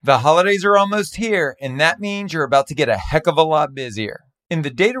The holidays are almost here, and that means you're about to get a heck of a lot busier. And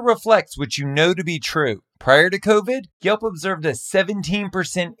the data reflects what you know to be true. Prior to COVID, Yelp observed a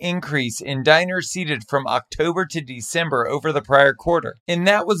 17% increase in diners seated from October to December over the prior quarter. And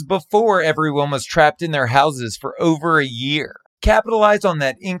that was before everyone was trapped in their houses for over a year. Capitalize on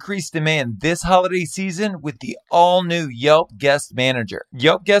that increased demand this holiday season with the all-new Yelp Guest Manager.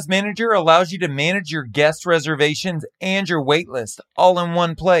 Yelp Guest Manager allows you to manage your guest reservations and your wait list all in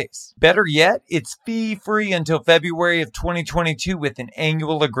one place. Better yet, it's fee-free until February of 2022 with an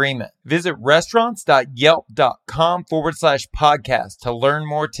annual agreement. Visit restaurants.yelp.com/podcast to learn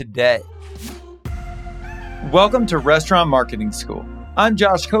more today. Welcome to Restaurant Marketing School. I'm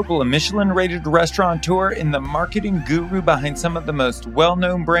Josh Kopel, a Michelin-rated restaurateur and the marketing guru behind some of the most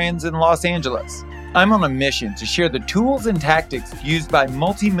well-known brands in Los Angeles. I'm on a mission to share the tools and tactics used by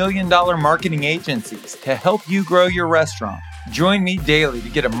multi-million-dollar marketing agencies to help you grow your restaurant. Join me daily to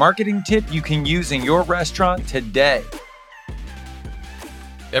get a marketing tip you can use in your restaurant today.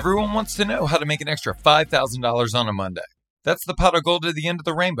 Everyone wants to know how to make an extra $5,000 on a Monday. That's the pot of gold at the end of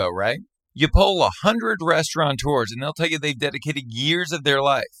the rainbow, right? You poll 100 restaurateurs and they'll tell you they've dedicated years of their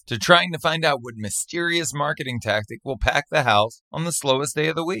life to trying to find out what mysterious marketing tactic will pack the house on the slowest day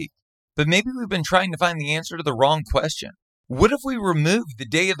of the week. But maybe we've been trying to find the answer to the wrong question. What if we remove the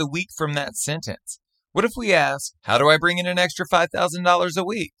day of the week from that sentence? What if we ask, how do I bring in an extra $5,000 a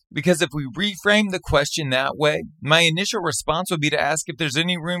week? Because if we reframe the question that way, my initial response would be to ask if there's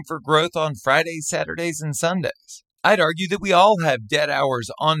any room for growth on Fridays, Saturdays, and Sundays. I'd argue that we all have dead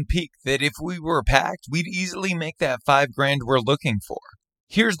hours on peak that if we were packed, we'd easily make that $5,000 we're looking for.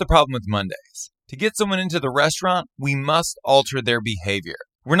 Here's the problem with Mondays. To get someone into the restaurant, we must alter their behavior.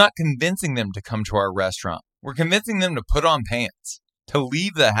 We're not convincing them to come to our restaurant. We're convincing them to put on pants, to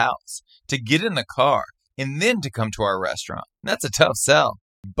leave the house, to get in the car, and then to come to our restaurant. That's a tough sell.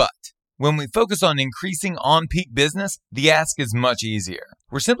 But when we focus on increasing on-peak business, the ask is much easier.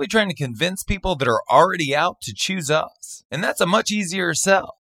 We're simply trying to convince people that are already out to choose us. And that's a much easier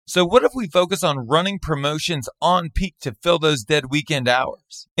sell. So what if we focus on running promotions on peak to fill those dead weekend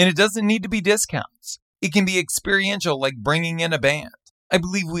hours? And it doesn't need to be discounts. It can be experiential, like bringing in a band. I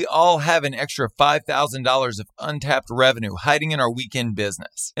believe we all have an extra $5,000 of untapped revenue hiding in our weekend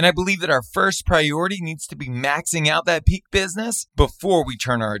business. And I believe that our first priority needs to be maxing out that peak business before we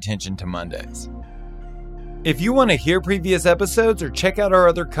turn our attention to Mondays. If you want to hear previous episodes or check out our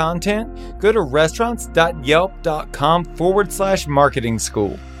other content, go to restaurants.yelp.com/marketing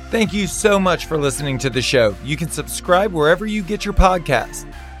school. Thank you so much for listening to the show. You can subscribe wherever you get your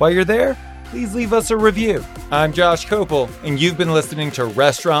podcasts. While you're there, please leave us a review. I'm Josh Kopel, and you've been listening to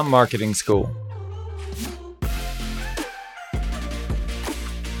Restaurant Marketing School.